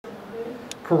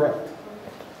Correct.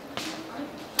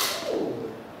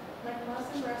 My class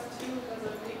in Brass 2 has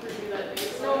a paper due that day.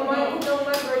 So No,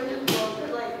 my brain is long.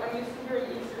 Like, I'm used to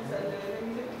hearing Easter Sunday, and then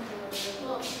you get Easter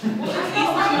Monday.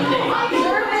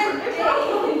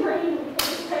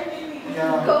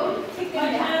 Yeah.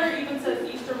 my planner even says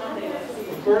Easter Monday next week.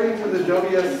 According to the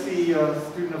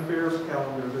WSC Student Affairs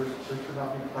calendar, there should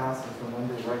not be classes the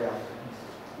Monday right after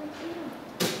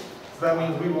Easter. So that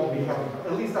means we won't be having,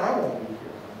 at least I won't be here.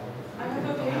 I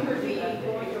have a paper due that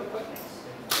day.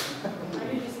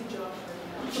 I need to see Josh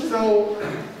right now. So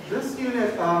this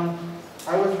unit,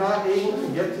 I was not able to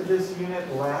get to this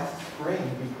unit last spring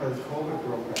because COVID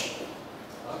broke out.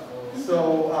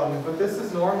 So, but this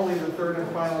is normally the third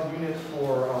and final unit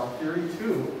for Theory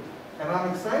 2. And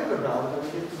I'm excited about it that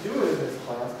we get to do it in this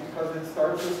class because it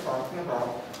starts us talking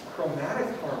about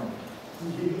chromatic harmony.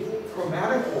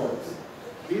 Chromatic chords.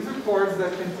 These are chords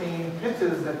that contain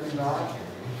pitches that do not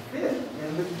fit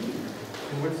in the key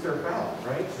in which they're found,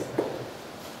 right?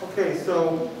 Okay,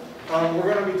 so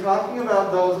we're going to be talking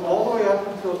about those all the way up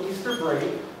until Easter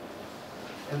break.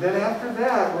 And then after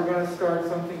that, we're going to start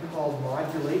something called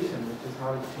modulation, which is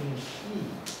how to change key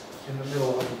in the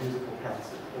middle of a musical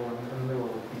passage or in the middle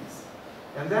of a piece.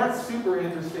 And that's super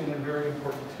interesting and very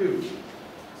important too.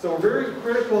 So very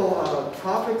critical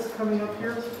topics coming up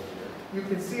here. You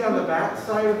can see on the back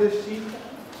side of this sheet,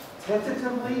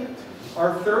 tentatively,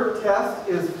 our third test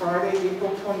is Friday,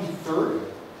 April 23rd.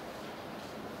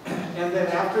 And then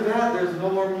after that, there's no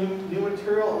more new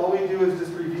material. All we do is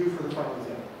just review for the final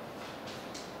exam.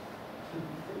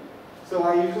 So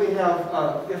I usually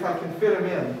have, if I can fit them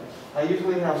in, I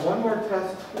usually have one more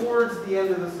test towards the end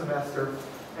of the semester,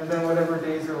 and then whatever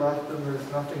days are left and there's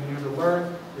nothing new to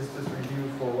learn, is just review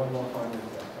for one more final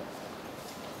exam test.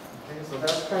 Okay, so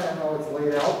that's kind of how it's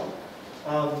laid out.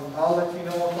 I'll let you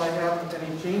know if I have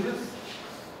any changes.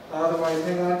 Otherwise,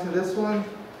 hang on to this one.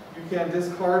 You can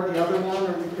discard the other one,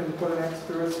 or you can put an X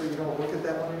through it so you don't look at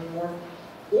that one anymore.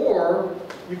 Or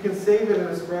you can save it in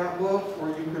a scrapbook, or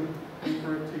you can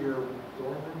paper it to your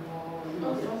dorm wall, you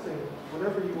know, something,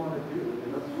 whatever you want to do,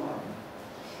 that's fine.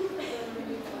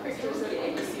 Pictures of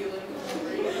the ceiling.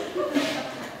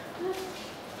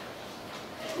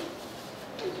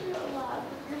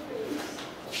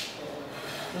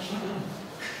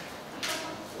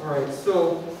 All right,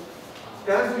 so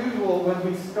as usual, when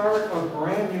we start a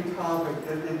brand new topic,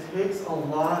 it takes a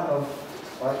lot of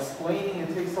explaining,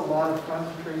 it takes a lot of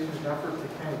concentration and effort to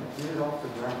kind of get it off the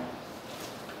ground.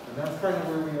 And that's kind of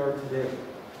where we are today.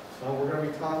 We're going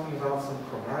to be talking about some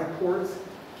chromatic chords.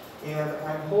 And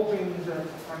I'm hoping that,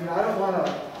 I mean, I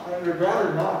would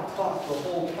rather not talk the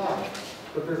whole time,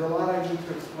 but there's a lot I need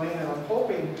to explain, and I'm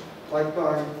hoping like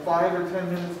by 5 or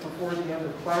 10 minutes before the end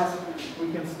of class, we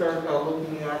can start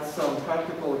looking at some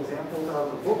practical examples out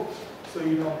of the book, so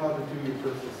you know how to do your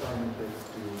first assignment that's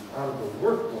due out of the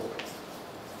workbook.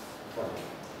 But,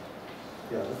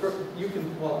 yeah, you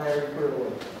can, well, I already put it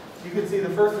away. You can see the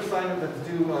first assignment that's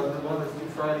due, the one that's due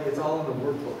Friday, it's all in the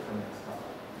workbook for next time.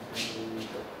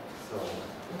 So,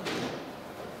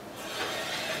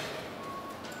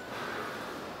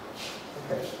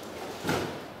 okay.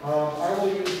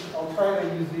 I'll try to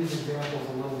use these examples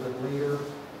a little bit later.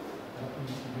 I don't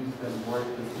need to use them right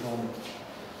at this moment.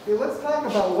 Okay, let's talk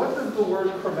about what does the word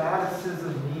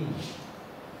chromaticism mean?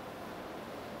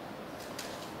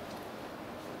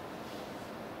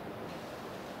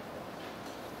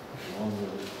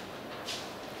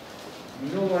 You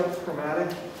know what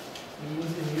chromatic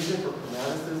means in music, or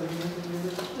chromaticism means in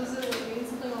music? Does it mean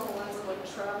something along the lines of like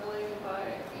traveling by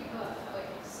like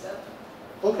step?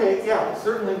 Okay, yeah,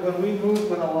 certainly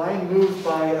when a line moves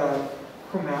by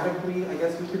chromatically, I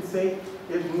guess we could say,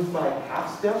 it moves by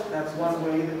half step. That's one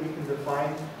way that we can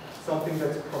define something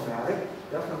that's chromatic,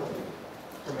 definitely.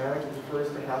 Chromatic refers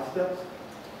to half steps.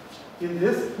 In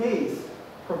this case,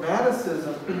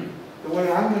 chromaticism, the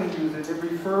way I'm going to use it, it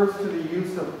refers to the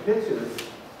use of pitches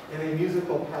in a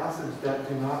musical passage that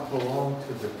do not belong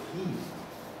to the key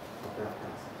of that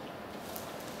passage.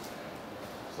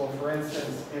 So for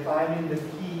instance, if I'm in the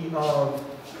key of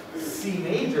C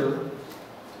major,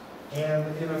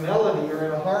 and in a melody or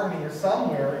in a harmony or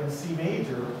somewhere in C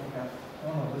major, okay,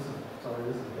 oh no, this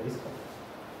is bass chord.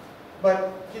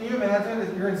 But can you imagine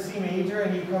if you're in C major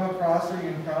and you come across or you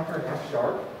encounter an F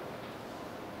sharp?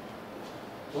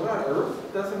 What on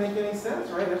earth? Doesn't make any sense,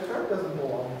 right? F sharp doesn't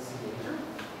belong in C major.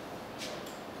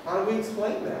 How do we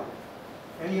explain that?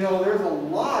 And you know, there's a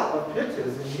lot of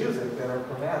pitches in music that are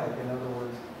chromatic. In other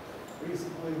words,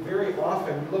 we very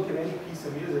often look at any piece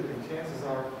of music and chances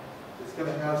are it's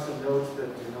going to have some notes that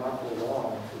do not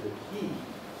belong to the key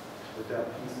that that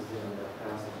piece is in, or that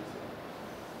passage is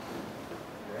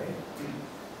in.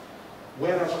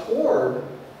 When a chord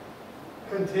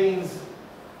contains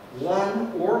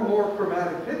one or more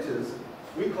chromatic pitches,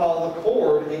 we call the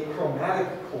chord a chromatic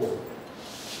chord.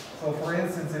 So for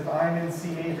instance, if I'm in C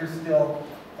major still,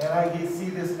 and I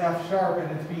see this F sharp and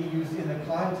it's being used in the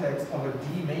context of a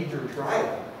D major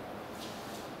triad,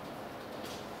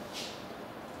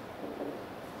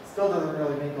 still doesn't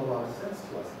really make a lot of sense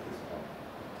to us at this point.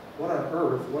 What on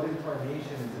earth, what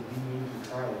incarnation is a D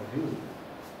major triad doing?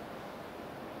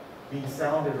 Being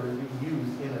sounded or being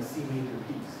used in a C major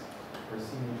piece or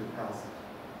C major passage.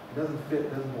 It doesn't fit,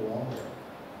 doesn't belong there.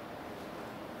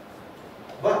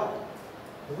 But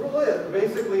the rule is,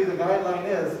 basically the guideline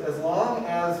is, as long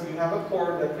as you have a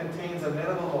chord that contains a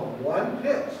minimum of one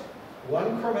pitch,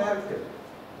 one chromatic pitch,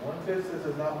 one pitch that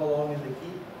does not belong in the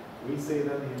key, we say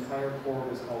that the entire chord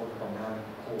is called a chromatic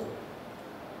chord.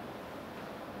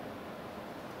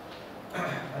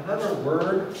 Another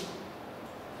word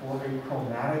for a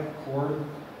chromatic chord,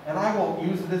 and I won't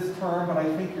use this term, but I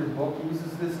think your book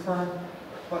uses this term,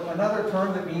 but another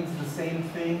term that means the same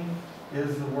thing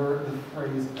is the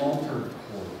phrase altered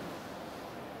chord.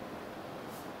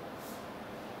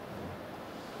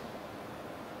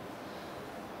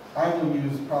 I will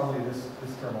use probably this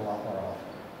term a lot more often,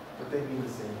 but they mean the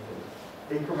same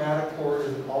thing. A chromatic chord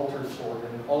is an altered chord,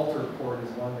 and an altered chord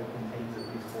is one that contains at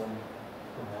least one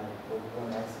chromatic chord,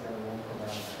 one accidental, one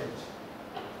chromatic pitch,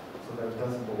 so that it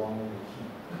doesn't belong in the key.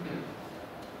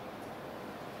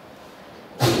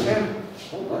 And,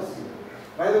 oh bless you.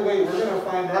 By the way, we're going to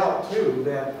find out too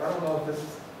that, I don't know if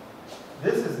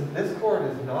this chord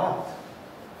is not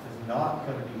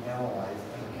going to be analyzed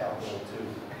in capital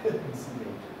 2 in C major.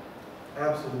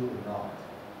 Absolutely not.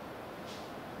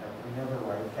 We never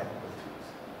write capital 2s.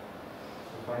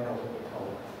 We'll find out what we call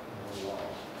it in a little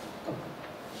while.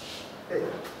 Okay.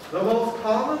 The most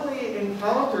commonly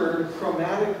encountered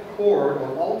chromatic chord or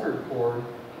altered chord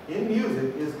in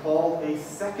music is called a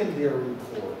secondary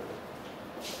chord.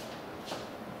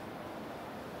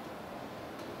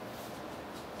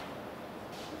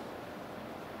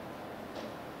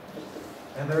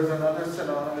 And there's another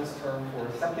synonymous term for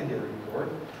a secondary chord.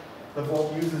 The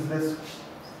book uses this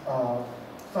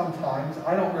sometimes.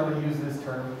 I don't really use this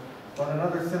term, but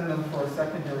another synonym for a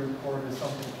secondary chord is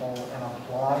something called an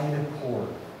applied chord.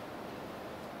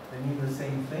 They mean the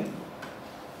same thing.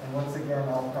 And once again,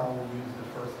 I'll probably use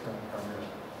the first term primarily.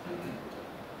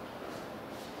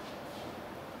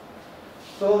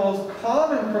 So the most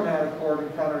common chromatic chord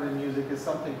encountered in music is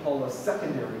something called a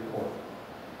secondary chord.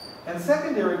 And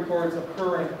secondary chords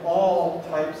occur in all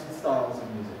types and styles of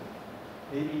music.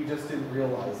 Maybe you just didn't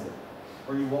realize it,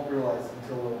 or you won't realize it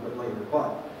until a little bit later.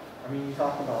 But, I mean, you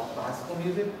talk about classical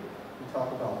music, you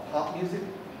talk about pop music,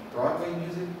 Broadway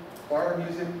music, choir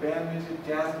music, band music,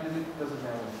 jazz music, doesn't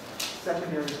matter.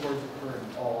 Secondary chords occur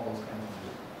in all those kinds of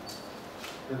music.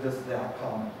 They're just that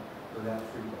common, or that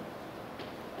frequent.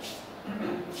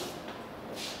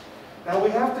 Now we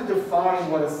have to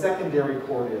define what a secondary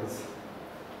chord is.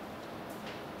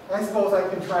 I suppose I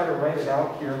can try to write it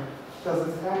out here, because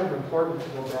it's kind of important to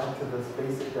go back to this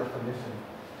basic definition.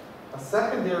 A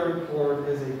secondary chord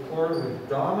is a chord with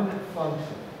dominant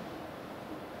function.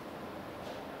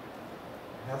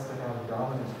 It has to have a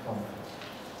dominant function.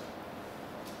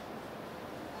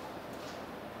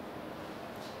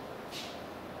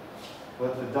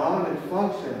 But the dominant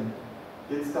function,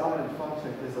 its dominant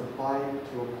function is applied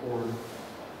to a chord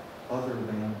other than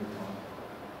the tonic.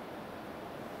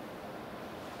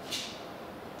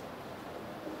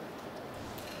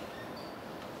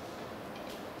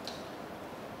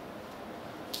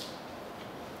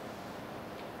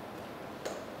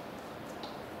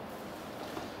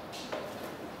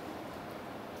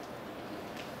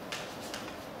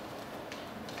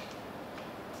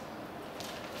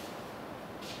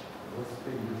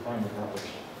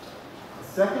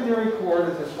 Secondary chord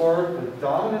is a chord with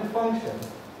dominant function,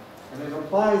 and it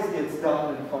applies its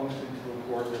dominant function to a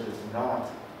chord that is not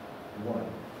one,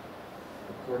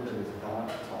 a chord that is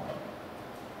not tonic.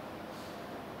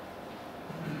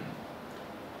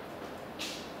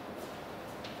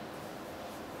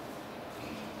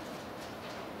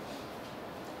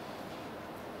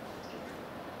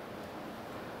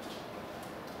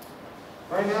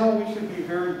 By now, we should be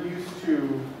very used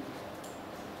to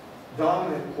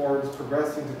dominant chords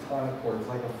progressing to tonic chords,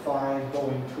 like a 5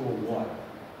 going to a 1.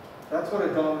 That's what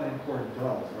a dominant chord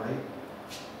does, right?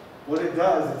 What it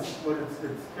does, what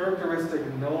its characteristic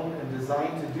and known and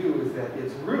designed to do is that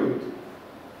its root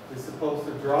is supposed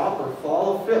to drop or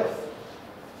fall a fifth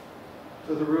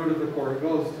to the root of the chord it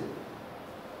goes to.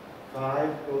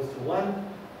 5 goes to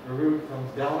 1, the root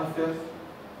comes down a fifth,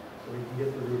 so we can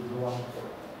get the root of the 1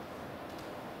 chord.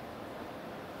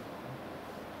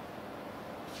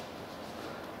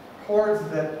 chords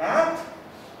that act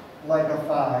like a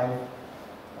 5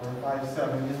 or a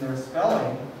 5/7 in their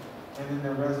spelling and in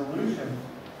their resolution,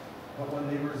 but when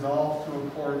they resolve to a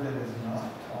chord that is not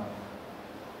tonic,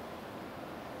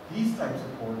 these types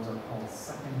of chords are called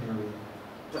secondary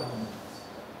dominants.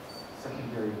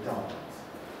 Secondary dominants.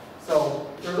 So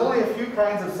there's only a few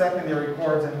kinds of secondary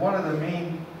chords, and one of the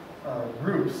main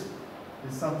groups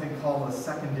is something called a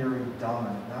secondary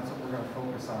dominant. That's what we're going to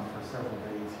focus on for several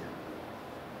days here.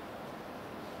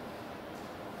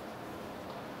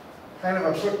 Kind of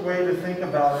a quick way to think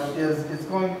about it is it's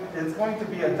going to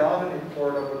be a dominant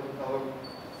chord of a chord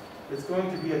that is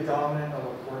not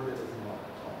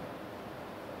tonic.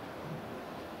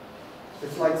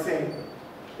 It's like saying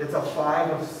it's a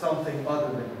 5 of something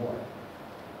other than 1.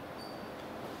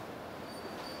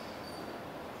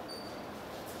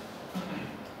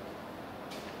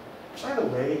 By the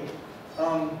way,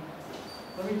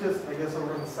 let me just, I guess,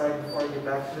 over on the side before I get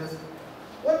back to this.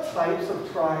 What types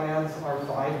of triads are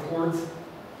 5 chords?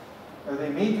 Are they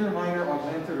major, minor,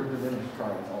 augmented, or diminished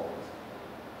triads always?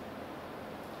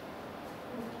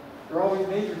 They're always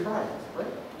major triads,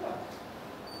 right?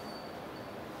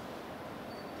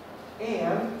 Yeah.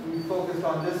 And we focused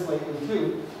on this lately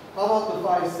too. How about the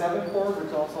 5/7 chord,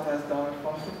 which also has dominant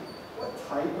function? What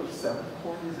type of 7th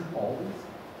chord is it always?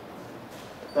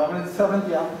 Dominant 7th,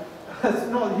 yeah.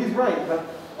 No, he's right, but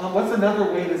what's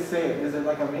another way to say it? Is it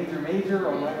like a major, major,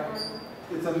 or minor?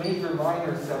 It's a major,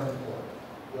 minor 7th chord.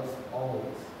 Yes, always.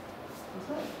 That's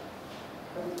right.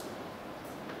 Okay.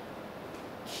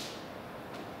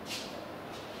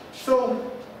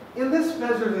 So, in this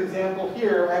measured example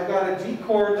here, I've got a G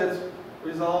chord that's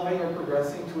resolving or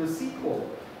progressing to a C chord.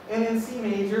 And in C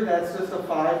major, that's just a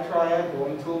 5 triad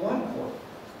going to a 1 chord.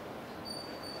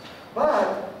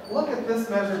 But look at this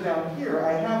measure down here.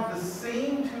 I have the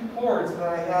same 2 chords that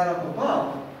I had up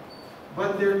above,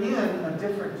 but they're in a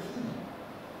different key.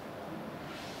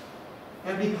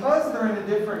 And because they're in a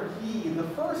different key, the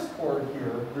first chord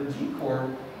here, the G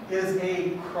chord, is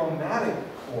a chromatic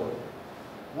chord.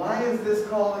 Why is this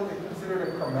considered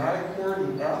a chromatic chord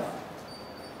in F?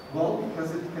 Well,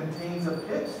 because it contains a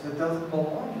pitch that doesn't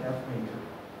belong in F major,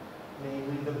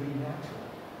 namely the B natural.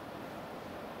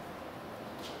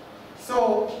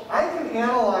 So I can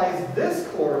analyze this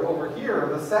chord over here,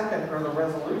 the second or the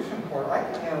resolution chord. I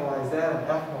can analyze that in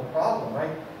F no problem,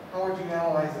 right? How would you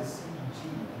analyze a C, G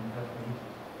in F major?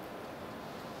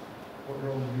 What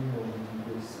Roman numeral would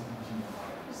you give C, G?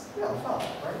 Yeah, 5,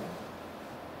 right?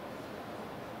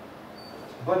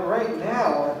 But right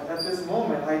now, at this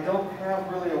moment, I don't have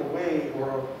really a way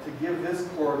to give this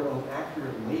chord an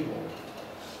accurate label.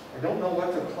 I don't know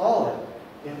what to call it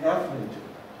in F major.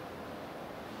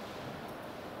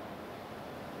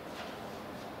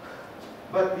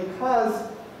 But because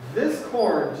this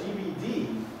chord,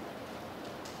 GBD,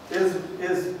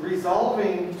 is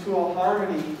resolving to a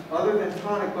harmony other than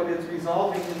tonic, but it's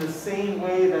resolving in the same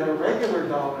way that a regular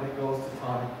dominant goes to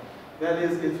tonic, that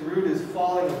is, its root is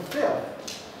falling a 5th.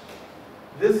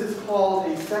 This is called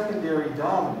a secondary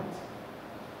dominant.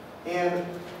 And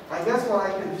I guess what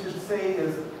I should say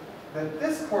is that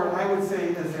this chord, I would say,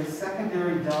 is a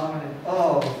secondary dominant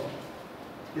of,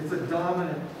 it's a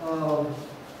dominant of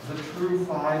the true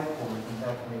 5 chord in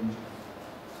F major.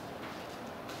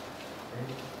 Okay?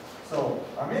 So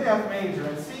I'm in F major,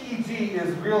 and C, E, G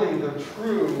is really the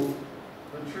true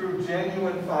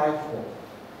genuine 5 chord.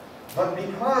 But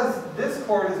because this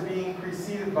chord is being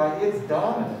preceded by its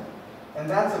dominant, and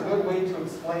that's a good way to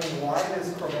explain why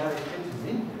this chromatic pitch is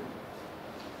in here,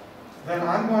 then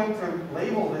I'm going to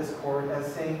label this chord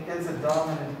as saying it's a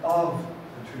dominant of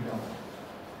the true dominant.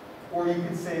 Or you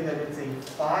could say that it's a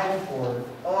 5 chord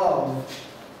of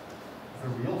the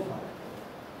real 5 chord.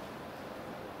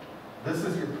 This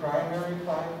is your primary 5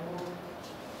 chord.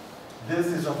 This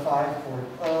is a 5 chord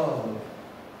of your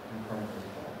primary 5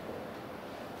 chord.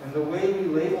 And the way we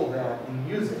label that in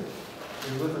music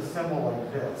is with a symbol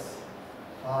like this.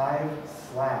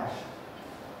 5/5.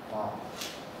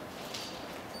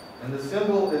 And the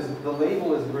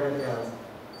label is read as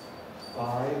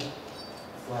 5 / is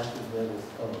read as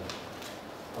of.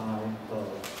 5 of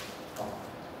 5.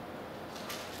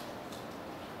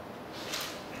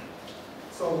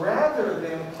 So rather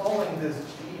than calling this G,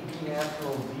 B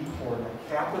natural, D chord a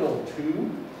capital 2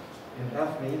 in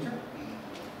F major,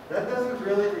 that doesn't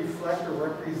really reflect or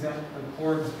represent the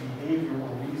chord's behavior or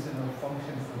reason or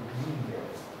function for being there.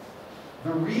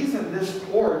 The reason this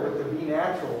chord with the B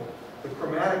natural, the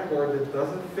chromatic chord that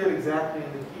doesn't fit exactly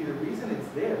in the key, the reason it's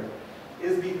there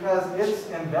is because it's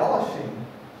embellishing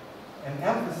and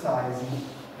emphasizing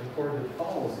the chord that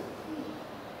follows it.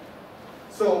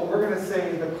 So we're going to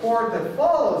say the chord that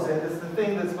follows it is the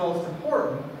thing that's most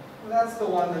important. And that's the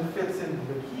one that fits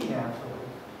into the key naturally.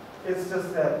 It's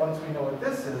just that once we know what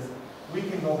this is, we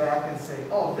can go back and say,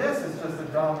 oh, this is just a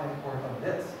dominant chord on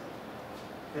this.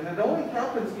 And it only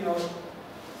happens,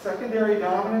 secondary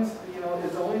dominance,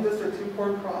 is only just a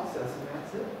two-chord process, and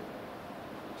that's it.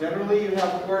 Generally, you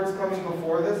have chords coming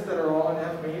before this that are all in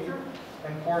F major,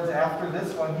 and chords after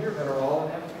this one here that are all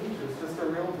in F major. It's just a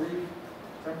real brief,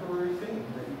 temporary thing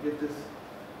that you get this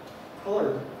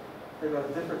color, a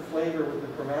different flavor with the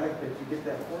chromatic pitch. You get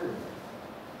that chord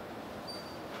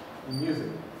in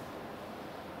music.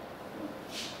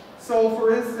 So,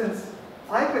 for instance,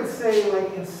 I could say,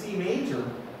 like in C major,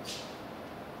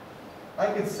 I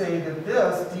could say that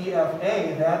this, D, F,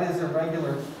 A, that is a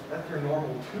regular, that's your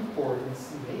normal 2-chord in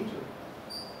C major.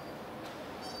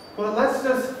 But let's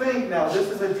just think now, this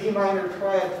is a D minor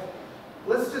triad.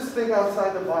 Let's just think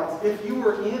outside the box. If you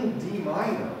were in D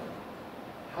minor,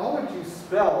 how would you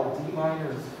spell D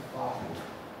minor's 5?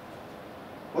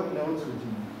 What notes would you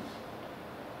use?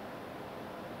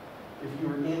 If you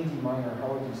were in D minor,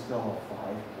 how would you spell a 5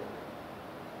 chord?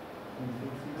 Can you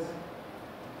think through that?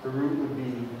 The root would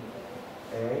be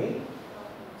A,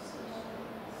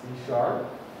 C sharp.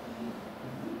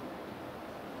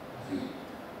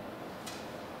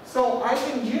 So I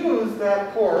can use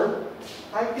that chord,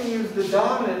 I can use the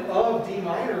dominant of D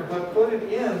minor, but put it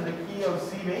in the key of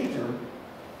C major.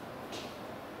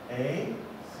 A,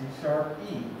 C sharp,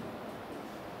 E.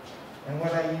 And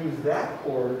when I use that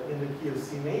chord in the key of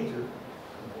C major,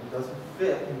 it doesn't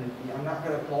fit in the key. I'm not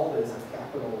going to call this a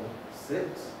capital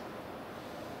 6.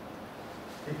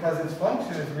 Because its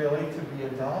function is really to be a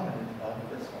dominant of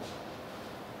this one.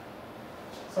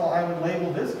 So I would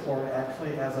label this chord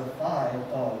actually as a 5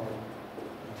 of a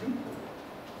 2 chord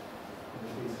in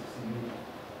the case of C major.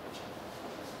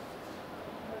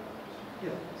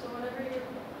 Yeah. So whenever you're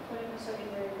putting a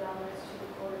secondary dominance to the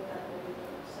chord, that will be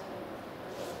the second,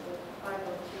 like the 5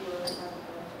 or 2 or 5 or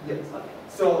 5. Yes. Okay.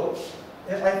 So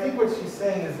I think what she's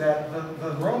saying is that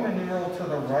the Roman numeral to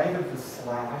the right of the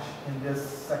slash in this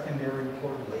secondary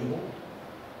chord label,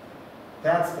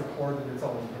 that's the chord that it's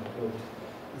always going to go to.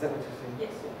 Is that what you're saying?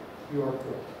 Yes. You are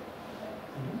correct.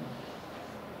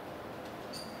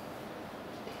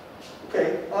 Okay,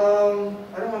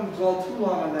 I don't want to dwell too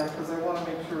long on that because I want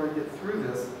to make sure I get through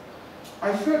this.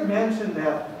 I should mention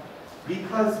that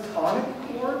because tonic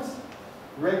chords,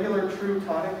 regular true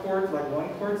tonic chords, like 1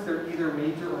 chords, they're either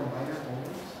major or minor only.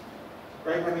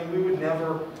 Right? I mean, we would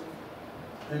never,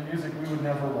 in music, we would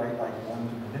never write like 1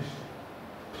 diminished.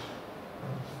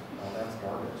 Oh, that's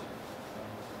garbage.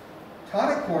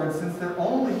 Tonic chords, since they're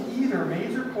only either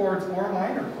major chords or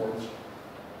minor chords,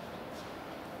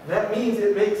 that means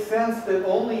it makes sense that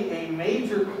only a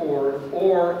major chord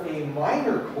or a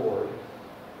minor chord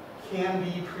can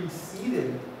be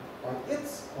preceded by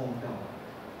its own dominant.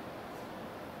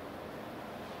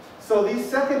 So these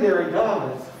secondary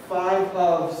dominants, 5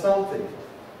 of something,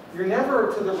 you're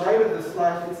never, to the right of the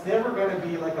slash, it's never going to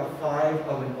be like a 5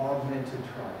 of an augmented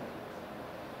triad.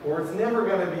 Or it's never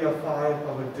going to be a 5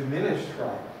 of a diminished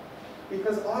triad.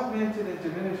 Because augmented and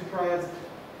diminished triads,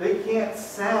 they can't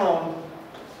sound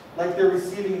like they're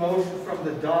receiving motion from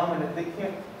the dominant. They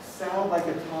can't sound like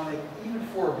a tonic even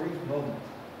for a brief moment.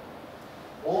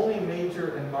 Only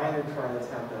major and minor triads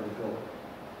have that ability.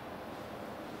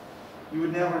 You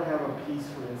would never have a piece,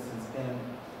 for instance, end,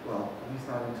 well, at least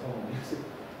not in tonal music,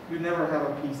 you'd never have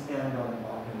a piece end on an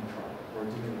augmented triad or a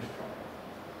diminished triad.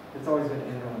 It's always going to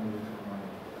end on a major or minor.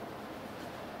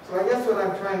 So I guess what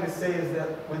I'm trying to say is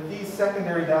that with these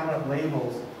secondary dominant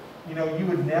labels, you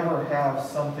would never have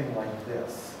something like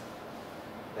this.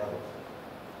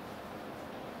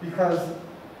 Because,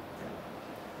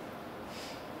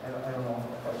 I don't know,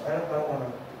 I don't want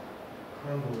to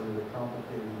convolute or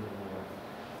complicate it anymore.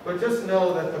 But just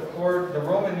know that the chord, the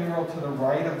Roman numeral to the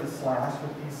right of the slash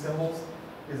with these symbols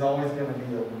is always going to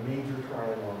be a major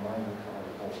triad or a minor triad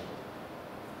only.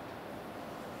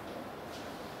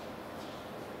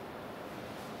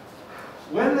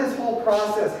 When this whole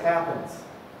process happens,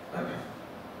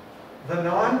 the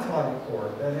non-tonic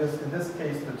chord, that is, in this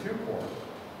case, the 2 chord,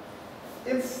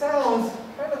 it sounds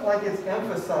kind of like it's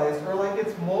emphasized or like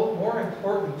it's more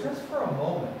important just for a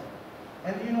moment.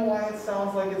 And do you know why it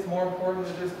sounds like it's more important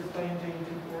than just the plain Jane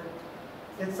 2 chord?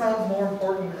 It sounds more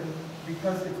important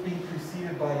because it's being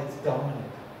preceded by its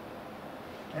dominant.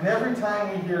 And every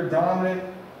time we hear dominant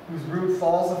whose root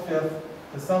falls a 5th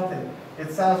to something,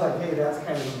 it sounds like, hey, that's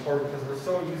kind of important because we're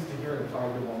so used to hearing 5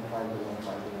 to 1, 5 to 1, 5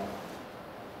 to 1.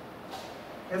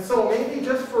 And so maybe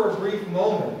just for a brief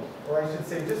moment, or I should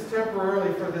say just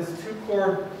temporarily for this 2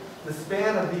 chord the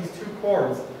span of these two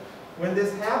chords. When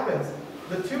this happens,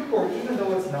 the two chord, even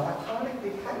though it's not tonic,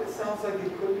 it kind of sounds like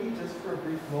it could be just for a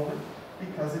brief moment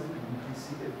because it's being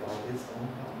preceded by its own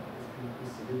dominant. It's being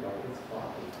preceded by its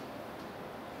body.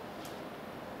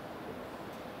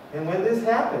 And when this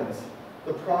happens,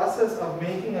 the process of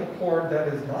making a chord that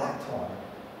is not tonic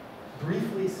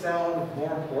briefly sound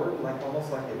more important, like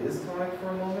almost like it is tonic for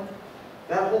a moment,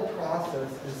 that whole process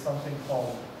is something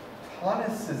called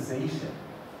tonicization.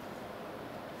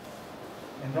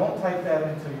 And don't type that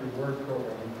into your word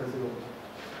program because it'll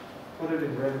put it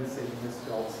in red and say you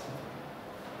misspelled something.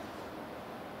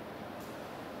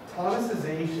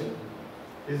 Tonicization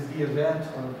is the event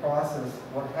or the process,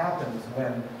 what happens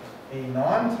when a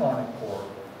non-tonic chord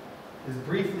is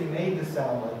briefly made to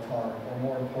sound like tonic, or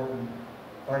more important,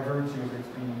 by virtue of its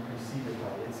being preceded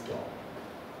by its dominant.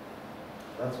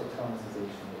 That's what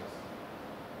tonicization is.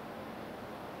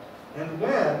 And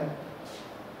when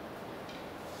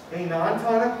a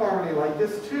non-tonic harmony like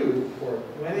this too, or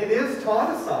when it is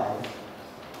tonicized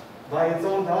by its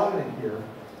own dominant here,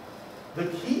 the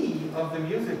key of the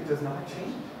music does not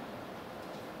change.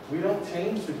 We don't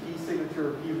change the key signature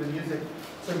or key of the music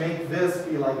to make this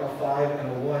be like a 5 and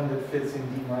a 1 that fits in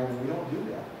D minor. We don't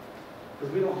do that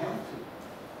because we don't have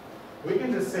to. We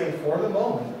can just say, for the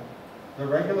moment, the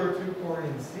regular 2 chord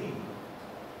in C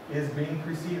is being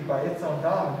preceded by its own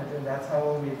dominant, and that's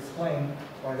how we explain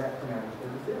why that chromatic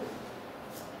chord is there.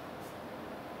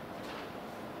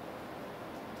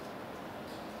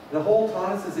 The whole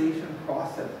tonicization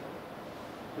process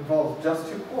involves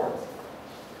just 2 chords.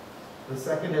 The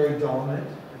secondary dominant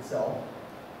itself,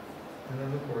 and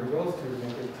then the chord it goes to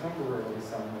make it temporarily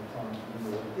sound like tonic,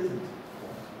 even though it isn't.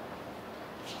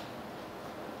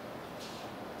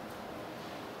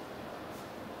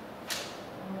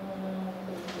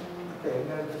 Okay, I'm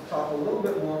going to just talk a little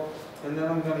bit more, and then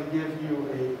I'm going to give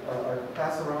you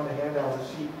pass around a handout, a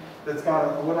sheet that's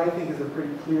got what I think is a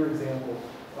pretty clear example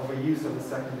of a use of a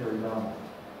secondary dominant.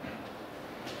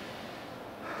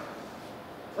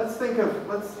 Let's think of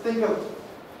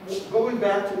going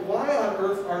back to why on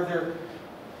earth are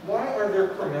there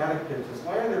chromatic pitches?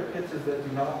 Why are there pitches that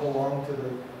do not belong to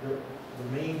the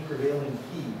main prevailing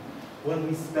key when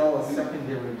we spell a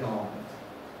secondary dominant?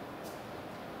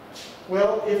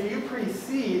 Well, if you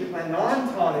precede a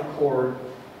non-tonic chord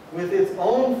with its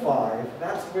own 5,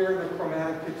 that's where the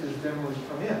chromatic pitches generally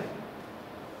come in.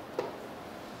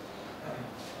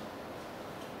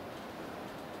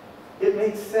 It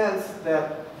makes sense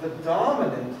that the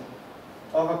dominant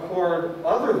of a chord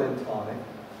other than tonic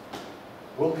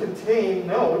will contain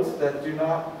notes that do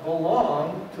not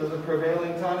belong to the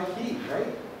prevailing tonic key,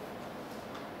 right?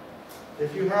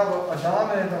 If you have a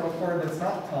dominant of a chord that's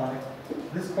not tonic,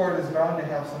 this chord is bound to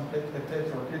have some pitch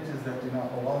or pitches that do not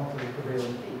belong to the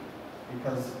prevailing key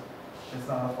because it's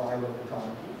not a 5 of the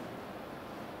tonic key.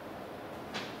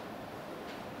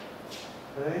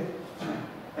 Okay?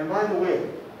 And by the way,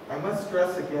 I must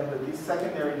stress again that these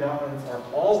secondary dominants are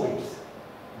always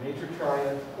major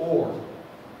triads or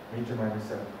major minor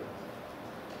 7th.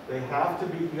 They have to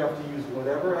be, you have to use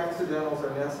whatever accidentals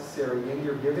are necessary in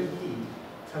your given key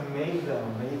to make them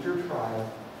a major triad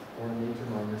or a major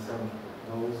minor 7th.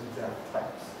 Those exact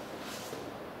types.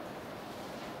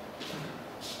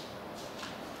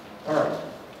 All right.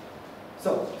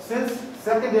 So, since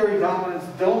secondary dominants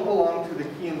don't belong to the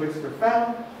key in which they're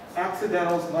found,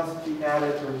 accidentals must be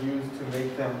added or used to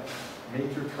make them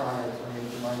major triads or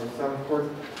major minor 7th chords.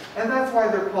 And that's why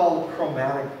they're called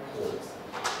chromatic chords.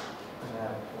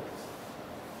 Chromatic chords.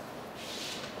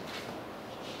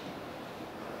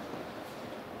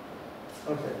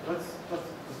 Okay, let's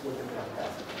just look at that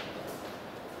passage.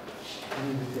 I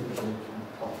need to take a break from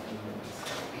talking minutes.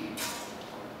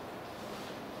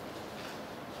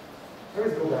 I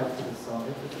always go back to this song.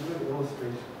 It's a good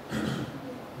illustration.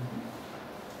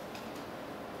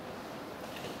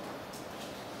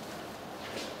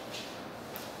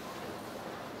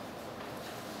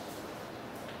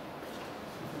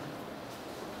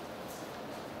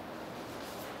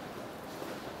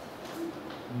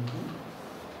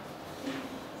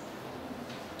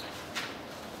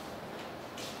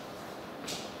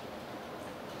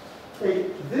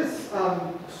 Okay, this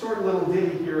short little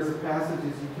ditty here is a passage, as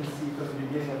you can see, from the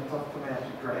beginning of Puff the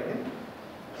Magic Dragon.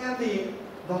 And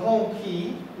the home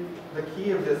key, the key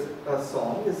of this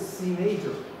song, is C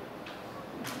major.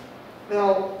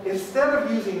 Now, instead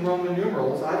of using Roman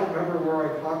numerals, I don't remember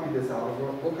where I copied this out of,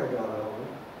 what book I got out of,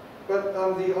 but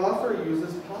the author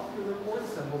uses popular chord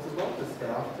symbols above the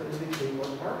staff to indicate what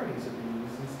harmonies are being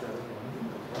used instead of Roman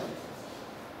numerals, right?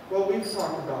 Well, we've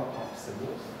talked about pop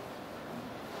symbols.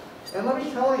 And let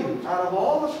me tell you, out of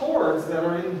all the chords that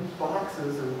are in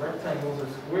boxes or rectangles or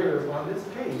squares on this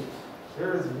page,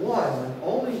 there is one, and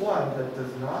only one, that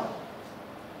does not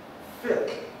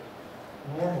fit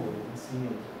normally in C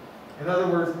major. In other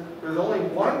words, there's only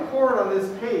one chord on this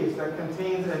page that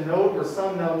contains a note or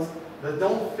some notes that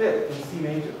don't fit in C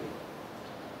major.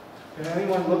 Can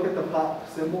anyone look at the pop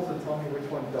symbols and tell me which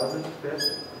one doesn't fit?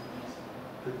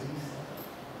 The D7.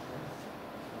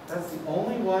 That's the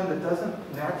only one that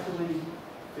doesn't naturally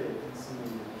fit in C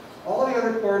major. All the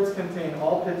other chords contain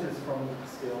all pitches from the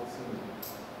scale C major.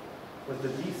 But the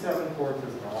D7 chord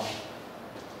does not.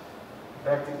 In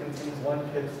fact, it contains one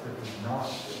pitch that does not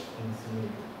fit in C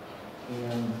major.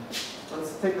 And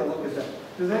let's take a look at that.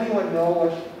 Does anyone know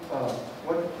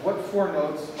what four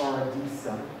notes are a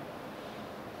D7?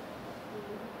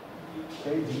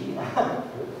 A, D.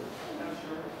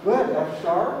 Good. F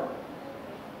sharp,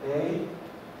 A,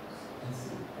 and C.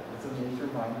 That's a major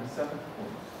minor seventh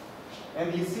chord. And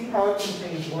you see how it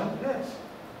contains one pitch.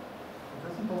 It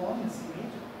doesn't belong in C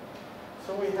major. So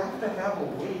we have to have a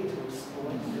way to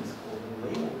explain this chord and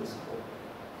label this chord.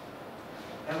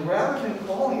 And rather than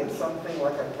calling it something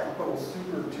like a capital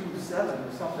super 2-7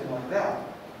 or something like that,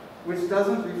 which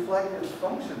doesn't reflect its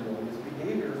function really, its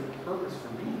behavior, its purpose for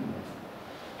being there,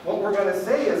 what we're going to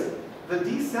say is the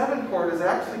D7 chord is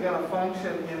actually going to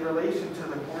function in relation to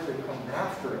the chord that comes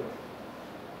after it.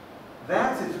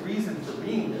 That's its reason for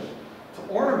being there. To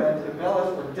ornament,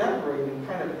 embellish, or decorate and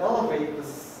kind of elevate the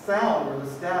sound or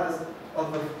the status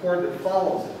of the chord that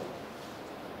follows it.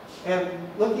 And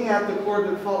looking at the chord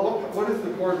that follows, what is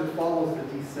the chord that follows the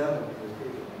D7?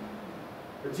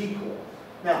 The G chord.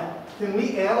 Now, can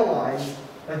we analyze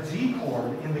a G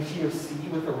chord in the key of C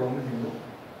with a Roman numeral?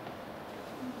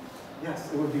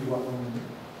 Yes, it would be what Roman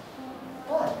numeral?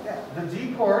 5, yeah. The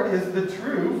G chord is the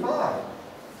true 5.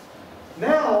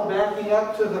 Now, backing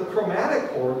up to the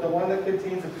chromatic chord, the one that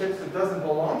contains a pitch that doesn't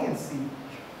belong in C,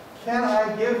 can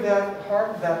I give that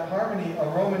harmony a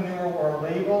Roman numeral or a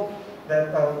label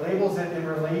that labels it in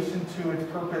relation to its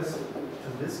purpose to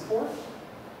this chord?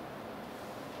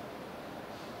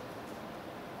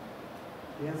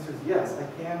 The answer is yes, I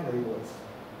can label it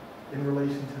in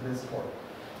relation to this chord.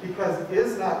 Because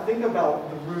is not, think about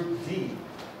the root D.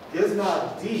 Is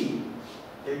not D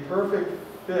a perfect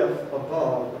fifth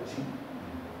above a G?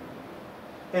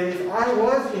 And if I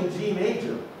was in G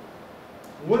major,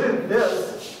 wouldn't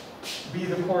this be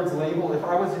the chord's label? If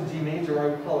I was in G major, I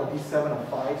would call a D7 a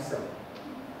 5-7.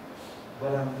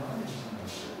 But I'm not in G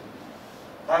major.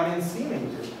 I'm in C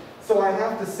major. So I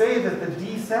have to say that the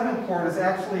D7 chord is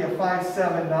actually a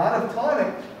 5-7, not of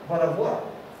tonic, but of what?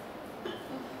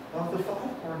 Of the 5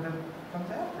 chord that comes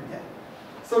after it.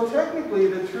 So technically,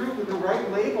 the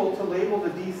right label to label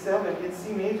the D7 in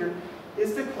C major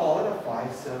is to call it a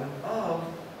 5-7 of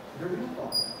the real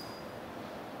 5.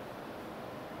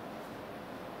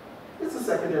 It's a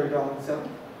secondary dominant 7.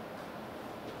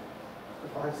 The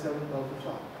 5-7 of the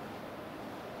 5.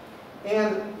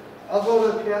 And I'll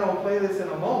go to the piano and play this in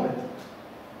a moment.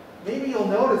 Maybe you'll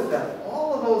notice that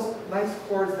all of those nice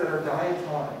chords that are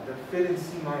diatonic, that fit in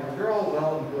C minor, they're all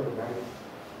well and good, right?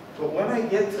 But when I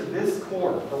get to this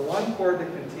chord, the one chord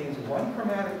that contains one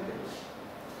chromatic pitch,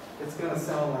 it's going to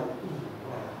sound like, ooh,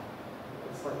 wow.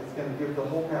 It's like it's going to give the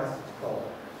whole passage color.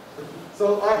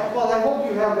 So, I hope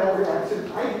you have that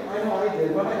reaction. I know I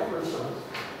did when I first heard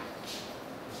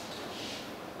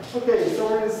it. Okay, so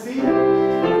we're going to see.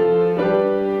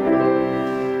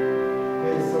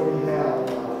 Okay, so we have,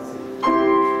 let's see.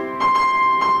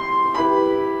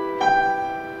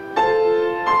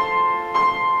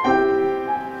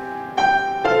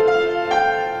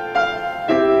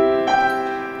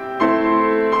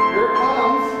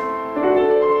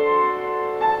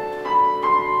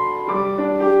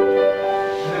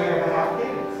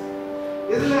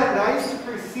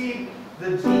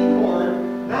 The G chord,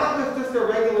 not with just a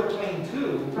regular plain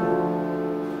 2,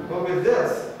 but with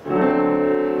this, a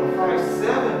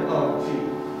 5-7 of G.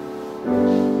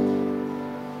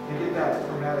 You get that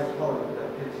chromatic color with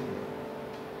that pitching.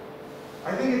 I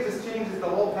think it just changes the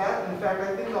whole pattern. In fact,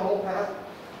 I think the whole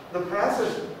the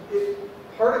passage,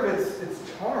 part of its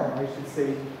charm, I should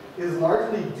say, is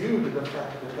largely due to the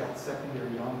fact that that secondary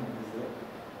dominant is there.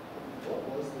 What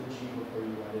was the G before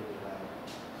you went into that?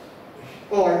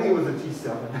 Oh, I think it was a G7.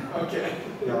 Okay.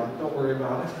 Yeah, don't worry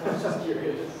about it. I was just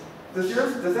curious. Does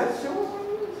that show up on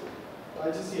yours? I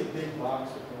just see a big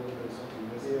box with a little bit of something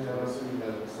missing. Yeah. So I'm assuming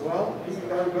that it's something. Well, you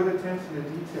got good attention to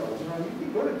detail. You know, you'd be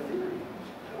good at theory.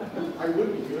 I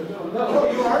would be good. No,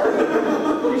 No, you are.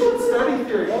 You should study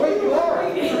theory. Oh, wait, you are.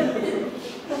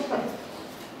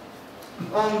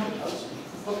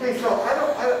 Okay, so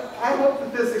I hope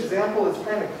that this example is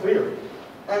kind of clear.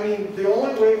 I mean, the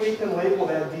only way we can label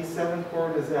that D7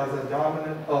 chord is as a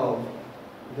dominant of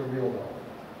the real dominant.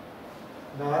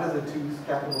 Not as a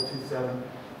capital 2/7,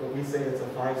 but we say it's a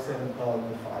 5/7 of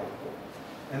the 5 chord.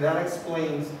 And that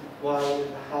explains why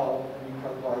it's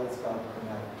got a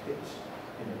chromatic pitch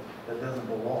in it that doesn't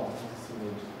belong to C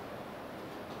major.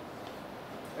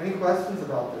 Any questions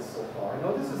about this so far? I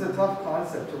know this is a tough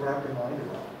concept to wrap your mind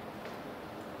around.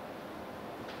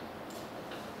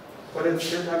 But I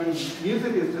mean,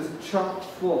 music is just chock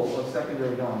full of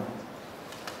secondary dominants.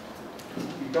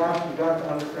 You got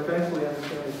to eventually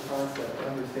understand this concept to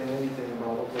understand anything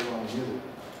about what goes on in music.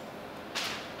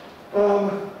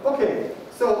 Okay,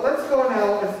 so let's go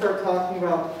now and start talking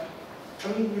about, I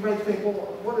mean, you might think, well,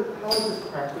 how is this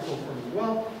practical for me?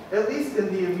 Well, at least in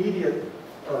the immediate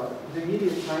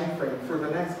time frame for the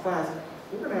next class,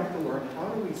 we're going to have to learn how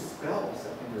do we spell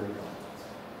secondary dominants.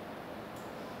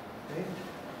 Okay?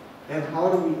 And how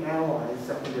do we analyze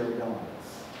secondary dominants?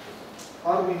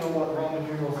 How do we know what Roman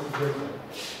numerals is written?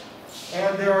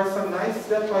 And there are some nice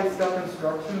step-by-step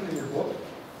instructions in your book,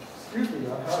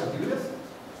 on how to do this.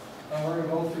 And we're going to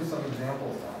go through some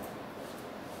examples now.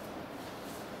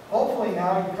 Hopefully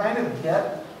now you kind of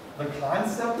get the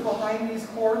concept behind these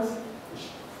chords.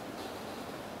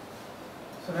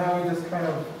 So now we just kind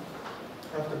of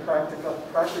have to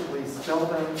practically spell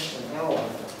them and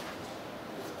analyze them.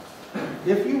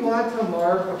 If you want to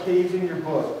mark a page in your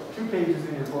book, 2 pages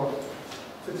in your book,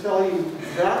 to tell you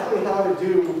exactly how to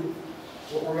do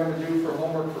what we're going to do for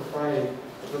homework for Friday,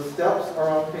 the steps are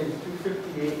on page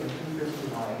 258 and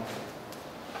 259.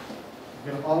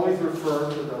 You can always refer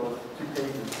to those 2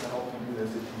 pages to help you do this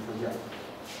if you forget.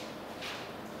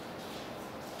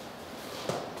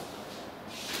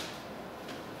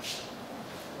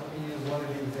 Let me use one of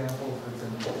the examples that's in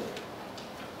the book.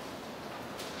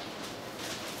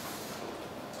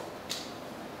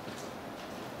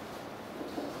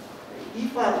 E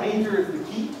flat major is the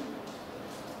key.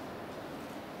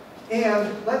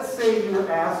 And let's say you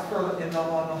were asked on the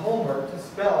homework to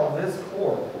spell this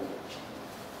chord.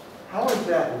 How is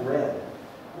that read?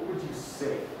 What would you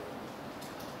say?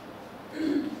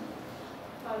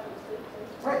 5 of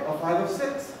 6. Right, a 5 of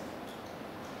 6.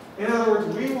 In other words,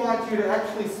 we want you to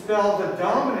actually spell the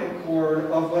dominant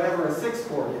chord of whatever a 6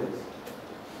 chord is.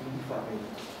 E flat major.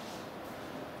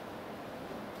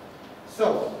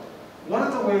 So, one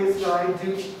of the ways that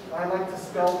I like to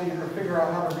spell these or figure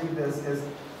out how to read this is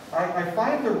I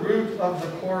find the root of the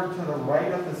chord to the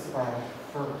right of the slash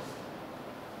first.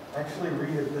 Actually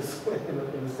read it this way in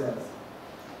a sense.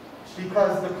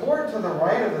 Because the chord to the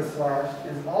right of the slash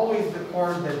is always the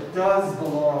chord that does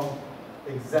belong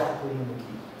exactly in the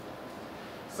key.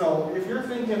 So if you're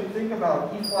think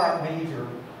about E flat major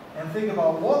and think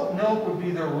about what note would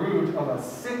be the root of a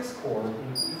 6 chord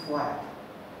in E flat.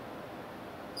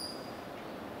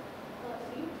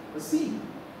 The C.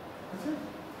 That's it.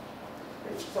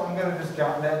 Okay, so I'm going to just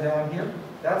jot that down here.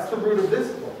 That's the root of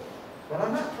this chord. But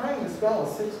I'm not trying to spell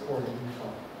a 6 chord in E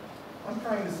flat. I'm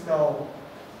trying to spell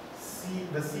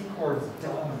the C chord's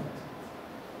dominant.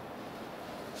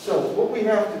 So what we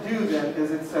have to do then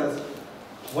is it says,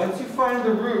 once you find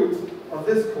the root of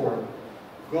this chord,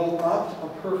 go up a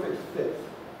perfect fifth.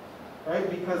 Right?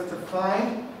 Because to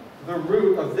find the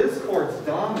root of this chord's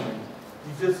dominant,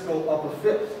 you just go up a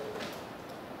fifth.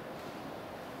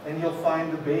 And you'll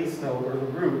find the bass note or the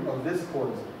root of this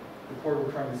chord, the chord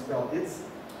we're trying to spell. You'll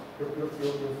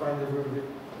find the root of it.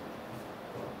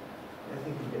 I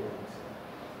think you get what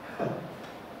I'm saying.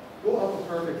 Go up a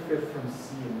perfect fifth from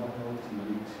C and what note do you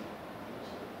reach?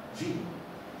 G.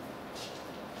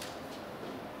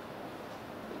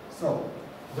 So,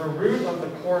 the root of the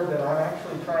chord that I'm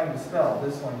actually trying to spell,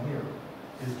 this one here,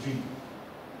 is G.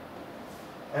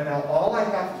 And now all I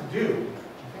have to do,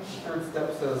 I think the 3rd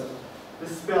step says, to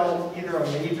spell either a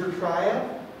major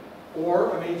triad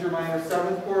or a major minor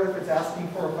 7th chord if it's asking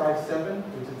for a 5/7,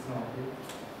 which it's not here.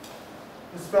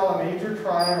 To spell a major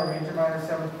triad or major minor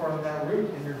 7th chord on that root,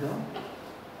 and you're done.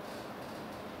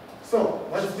 So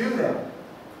let's do that.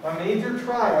 A major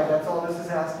triad, that's all this is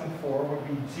asking for, would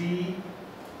be G,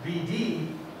 B, D,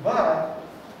 but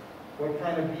what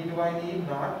kind of B do I need?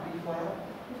 Not B flat?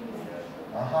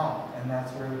 Aha, and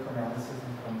that's where the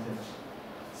chromaticism comes in.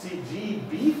 See, G,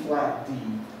 B flat, D,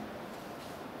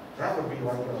 that would be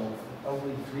like a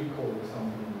ugly 3 chord or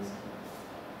something.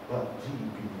 But G, B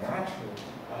natural,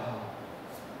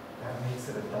 that makes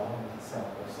it a dominant set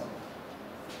or something.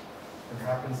 It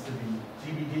happens to be,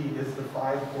 GBD is the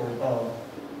 5 chord of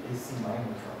a C minor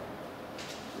triad,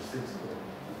 the 6 chord.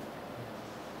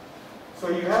 So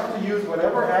you have to use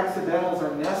whatever accidentals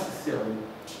are necessary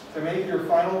to make your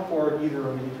final chord either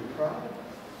a major triad,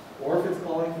 or if it's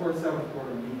calling for a seventh chord,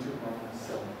 a major minor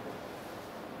seventh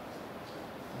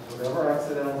chord. Whatever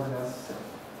accidentals are necessary.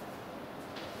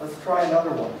 Let's try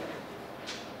another one.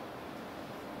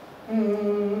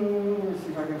 Let's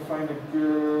see if I can find a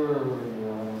good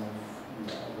one.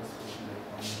 Yeah, this will be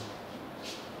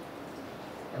it.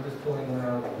 I'm just pulling one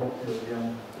out of the book here again.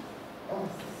 Oh,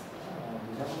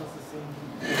 that one's the same key.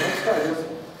 Let's try this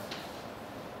one.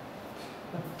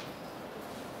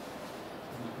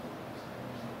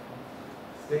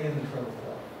 Stay in the treble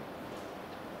clef.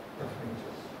 F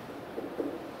major.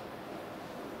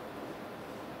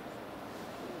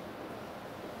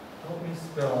 Help me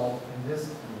spell in this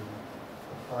key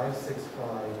the 5, 6,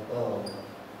 5 of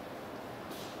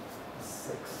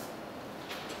 6.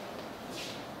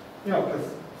 You know, because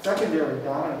secondary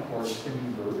dominant chords can be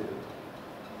inverted. It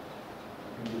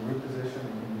can be root position, it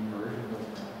can be inversion.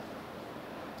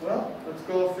 Well, let's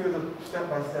go through the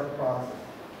step-by-step process.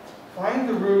 Find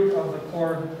the root of the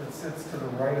chord that sits to the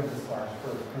right of the slash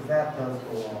first, because that does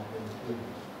go off in the.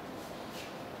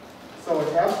 So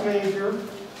in F major,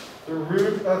 the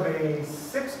root of a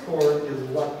 6th chord is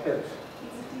what pitch?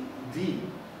 D.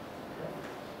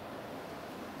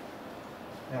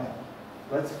 Now,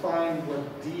 let's find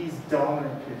what D's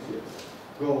dominant pitch is.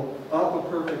 Go up a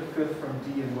perfect fifth from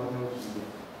D and what note do you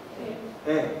get?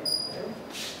 A. Okay.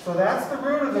 So that's the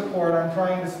root of the chord I'm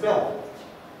trying to spell.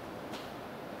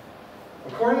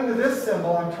 According to this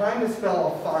symbol, I'm trying to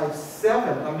spell a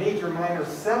 5-7, a major minor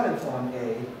 7th on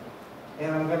A,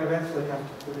 and I'm going to eventually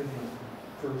have to put it in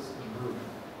first inversion.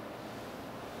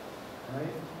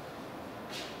 Right?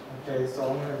 Okay, so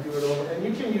I'm going to do it over. And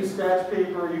you can use scratch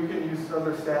paper, you can use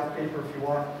other staff paper if you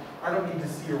want. I don't need to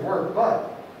see your work,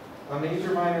 but a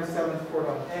major minor 7th chord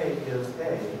on A is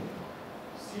A,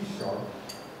 C sharp,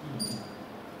 E,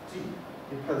 G,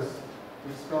 because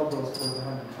we spelled those chords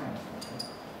 100 times.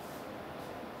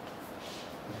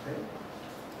 Okay.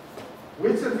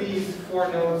 Which of these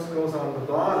 4 notes goes on the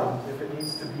bottom if it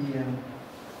needs to be in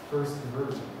first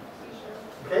inversion?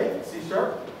 Okay, C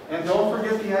sharp. And don't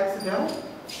forget the accidental.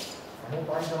 I hope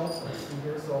I don't. Let's see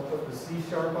here. So I'll put the C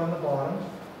sharp on the bottom,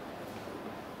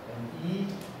 and E, and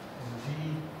G,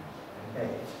 and A. I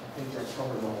think that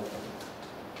covers all of them.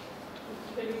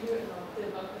 Can you do it in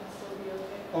octave up and still be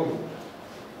okay? Oh,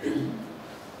 yeah.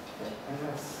 And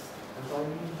that's all you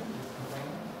need to do. Just combine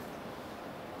them.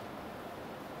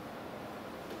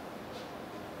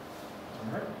 All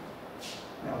right.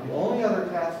 Now, the only other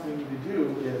task we need to do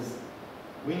is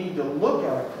we need to look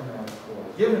at a chromatic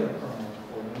chord, given a chromatic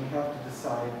chord, and we have to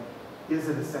decide, is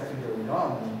it a secondary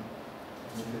dominant?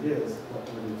 And if it is, what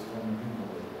would its Roman numeral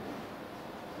be?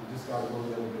 We just got to go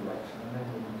the other direction, and then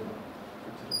we'll be done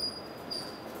for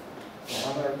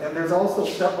today. And there's also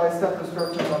step-by-step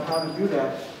instructions on how to do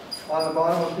that on the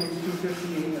bottom of page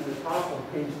 258 and the top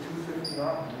of page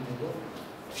 259 in the book.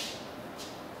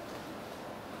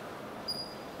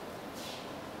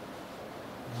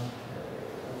 Okay,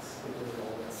 let's get rid of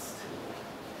all this too.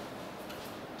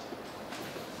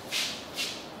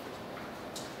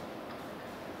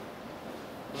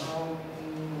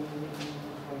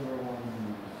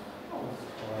 Let's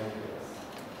try this.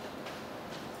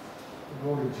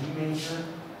 We'll go to G major.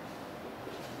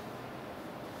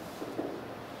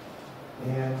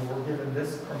 And we're given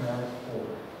this chromatic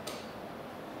chord.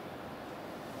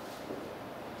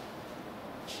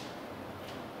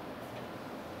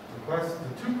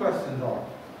 The 2 questions are,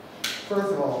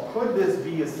 first of all, could this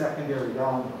be a secondary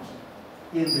dominant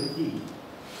in the key?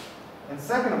 And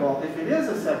second of all, if it is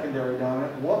a secondary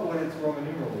dominant, what would its Roman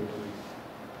numeral be?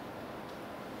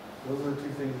 Those are the 2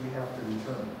 things we have to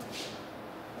determine.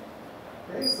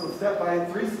 Okay, so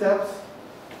 3 steps.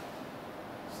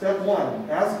 Step 1,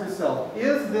 ask yourself,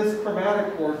 is this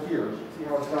chromatic chord here, see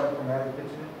how it's got a chromatic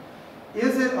pitch in it?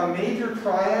 Is it a major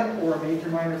triad or a major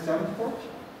minor 7th chord?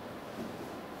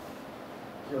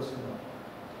 Yes or no?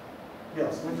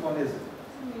 Yes, which one is it?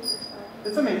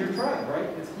 It's a major triad, right?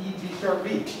 It's E, G sharp,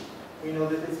 B. We know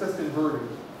that it's just inverted.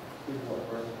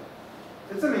 Right?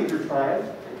 It's a major triad.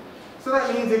 So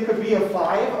that means it could be a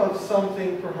 5 of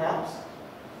something, perhaps.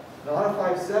 Not a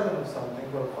 5-7 of something,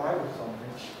 but a 5 of something.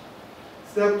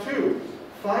 Step 2,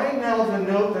 find now the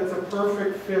note that's a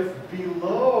perfect fifth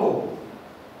below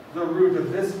the root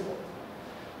of this chord.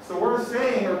 So we're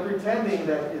saying or pretending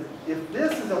that if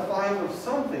this is a 5 of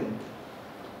something,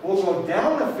 we'll go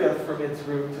down the fifth from its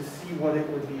root to see what it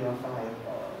would be a 5 of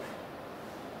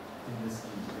in this key,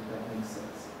 if that makes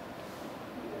sense.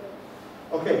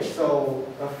 Okay, so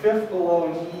a fifth below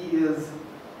an E is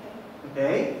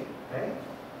A. Okay.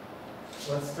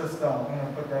 Let's just, I'm going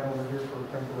to put that over here for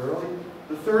temporarily.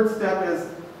 The third step is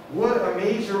would a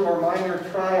major or minor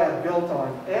triad built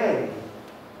on A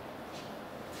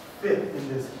fit in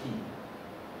this key?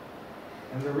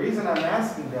 And the reason I'm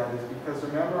asking that is because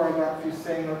remember I got through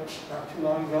saying not too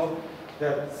long ago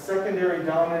that secondary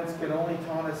dominants can only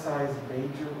tonicize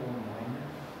major or minor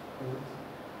chords,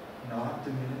 not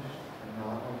diminished and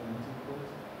not augmented chords.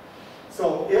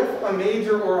 So if a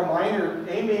major or a minor,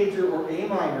 A major or A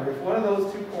minor, if one of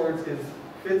those two chords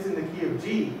fits in the key of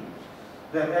G,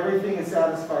 then everything is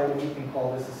satisfied and we can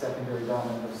call this a secondary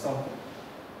dominant of something.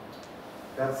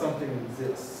 That something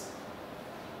exists.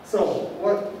 So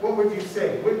what would you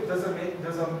say? Does a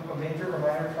major or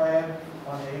minor triad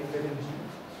on A fit in G?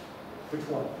 Which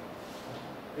one?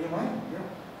 A minor,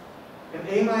 yeah. An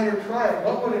A minor triad,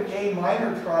 what would an A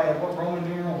minor triad, what Roman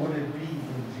numeral would it be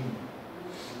in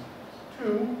G?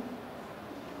 2.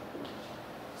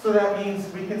 So that means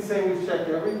we can say we've checked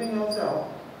everything else out.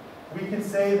 We can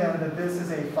say then that this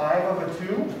is a 5 of a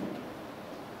 2.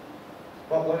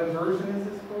 But what inversion is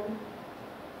this called?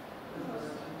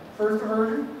 First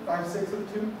inversion? 5/6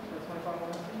 of 2? That's my final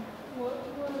answer.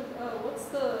 What's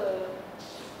the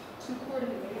 2 chord in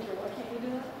the major? Why can't you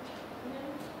do that again?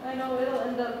 I know it'll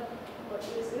end up, what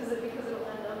is it because it'll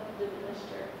end up diminished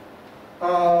or?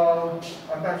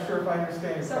 I'm not sure if I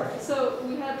understand your Sorry, question. so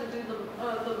we had to do the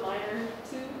minor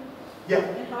 2? Yeah.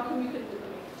 And how come you couldn't do the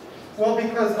major 2? Well,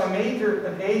 because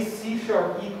an A C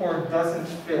sharp E chord doesn't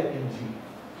fit in G.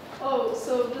 Oh,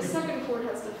 so the second chord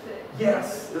has to fit.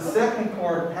 Yes, the second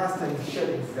chord has to fit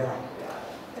exactly.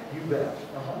 Yeah. You bet.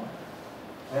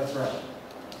 That's right.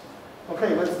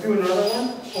 Okay, let's do another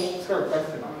one. Oh, sorry,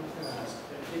 question. I'm just gonna ask,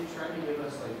 if they tried to give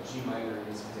us like G minor in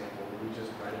this example, would we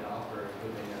just write it off or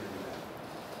would they never do that?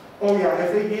 Oh yeah,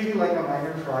 if they gave you like a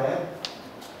minor triad,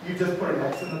 you just put an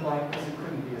X in the blank because it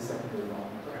couldn't be a secondary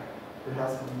dominant. Okay. It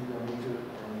has to be either a major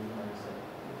or a minor second.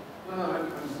 No,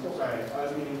 I'm sorry. I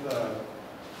was meaning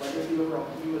like if you were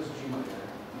U as G minor,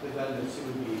 because then the C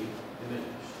would be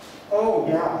diminished. Oh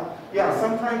yeah, yeah.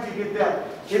 Sometimes you get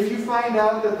that. If you find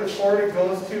out that the chord it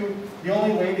goes to, the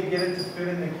only way to get it to fit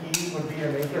in the key would be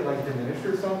to make it like diminished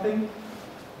or something.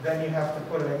 Then you have to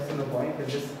put an X in the blank and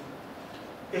just.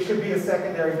 It could be a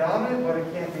secondary dominant, but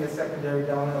it can't be a secondary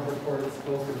dominant of the chord it's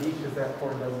supposed to be because that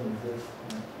chord doesn't exist.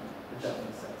 If that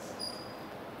makes sense.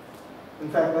 In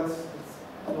fact, I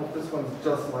don't know if this one's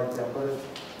just like that, but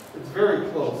it's very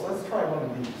close. Let's try one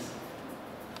of these.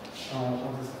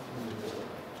 I'll just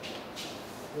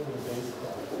go to the bass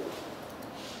clef.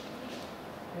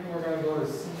 And we're going to go to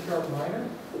C sharp minor.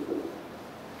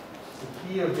 The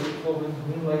key of Beethoven's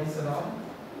Moonlight Sonata.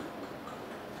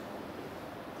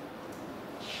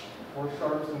 4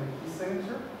 sharps in the key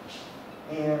signature.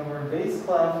 And we're in bass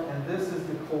clef, and this is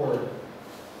the chord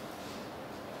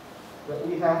that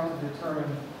we have to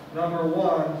determine. Number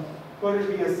 1, could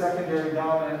it be a secondary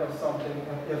dominant of something,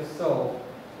 and if so,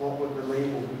 what would the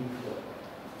label be for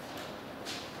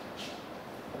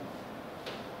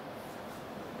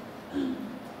it?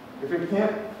 If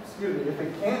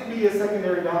it can't be a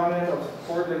secondary dominant of a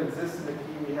chord that exists in the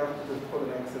key, we have to just put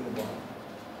an X in the blank.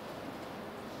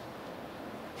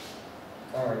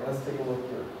 All right, let's take a look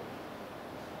here.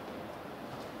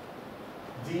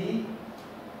 D,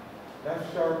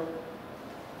 F sharp,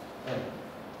 A.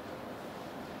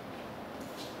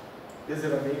 Is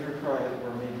it a major triad or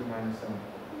a major minor 7?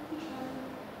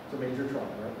 It's a major triad,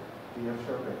 right? D, F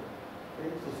sharp, A.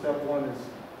 Okay, so step 1 is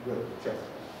good, check.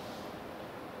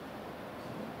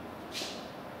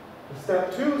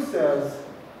 Step 2 says,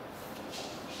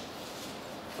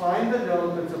 find the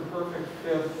note that's a perfect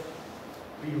fifth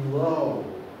below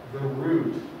the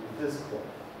root of this chord.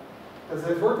 Because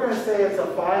if we're going to say it's a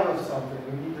 5 of something,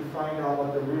 we need to find out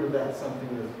what the root of that something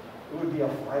is. It would be a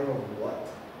 5 of what?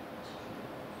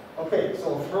 Okay,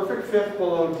 so a perfect fifth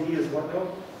below D is what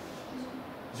note?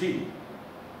 G.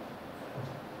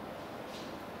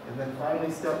 And then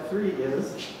finally step 3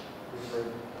 is,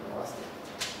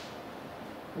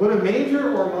 would a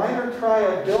major or minor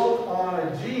triad built on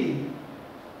a G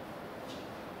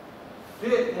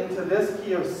fit into this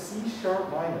key of C sharp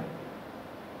minor?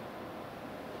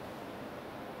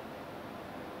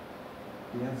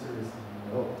 The answer is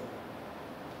no.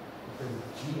 Because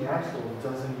G natural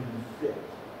doesn't even fit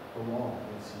along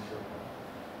in C sharp minor.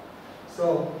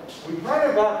 So we kind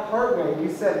of got partway.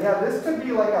 We said, yeah, this could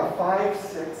be like a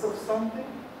 5/6 of something.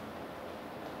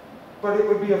 But it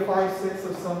would be a 5/6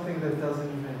 of something that doesn't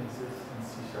even exist in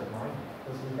C sharp minor.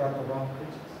 Because we got the wrong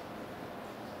pitches.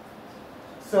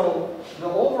 So the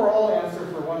overall answer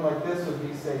for one like this would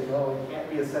be say, no, it can't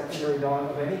be a secondary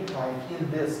dominant of any kind in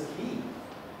this key.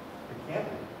 It can't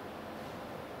be.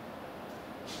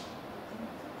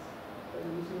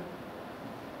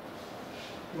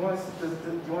 You want want to,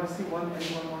 do you want to see one,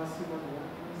 anyone want to see one more?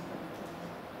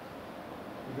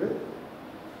 You good?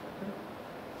 Okay.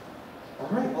 All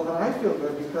right, well then I feel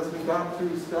good because we got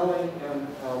through spelling and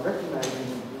recognizing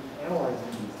and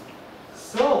analyzing these.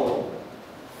 So,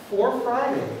 for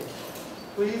Friday,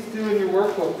 please do in your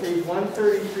workbook page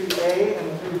 133A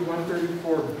and page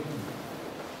 134B.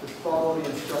 Just follow the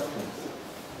instructions.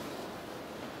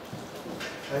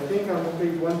 I think on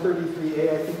page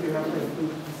 133A, I think you have to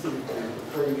include PC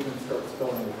before you even start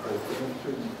spelling the code, so make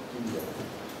sure you do that.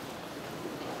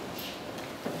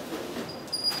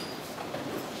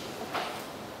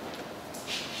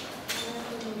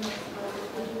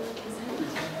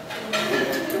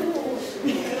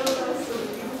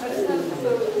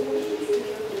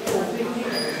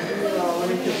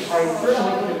 I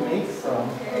certainly can make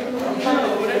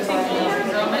some.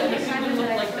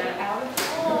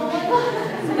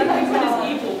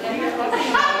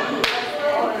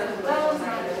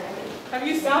 Have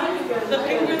you seen the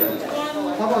penguins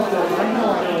one? How about that? I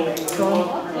know some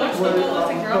What's the would, one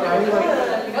that's in but I like,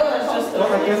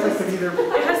 well, I guess I could either.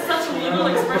 It has such an evil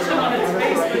expression on its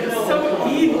face, but it's so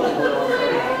evil.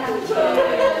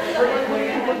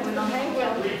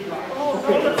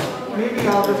 Okay, maybe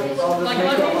I'll just Like, make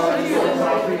let me a show you this.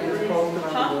 copy, just post it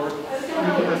on Huh? the board. You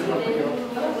can just look it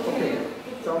up. Okay,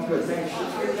 sounds good, thanks. I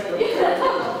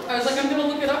was like, I'm gonna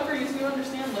look it up for you so you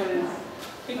understand, like,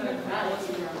 penguin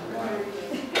fallacy.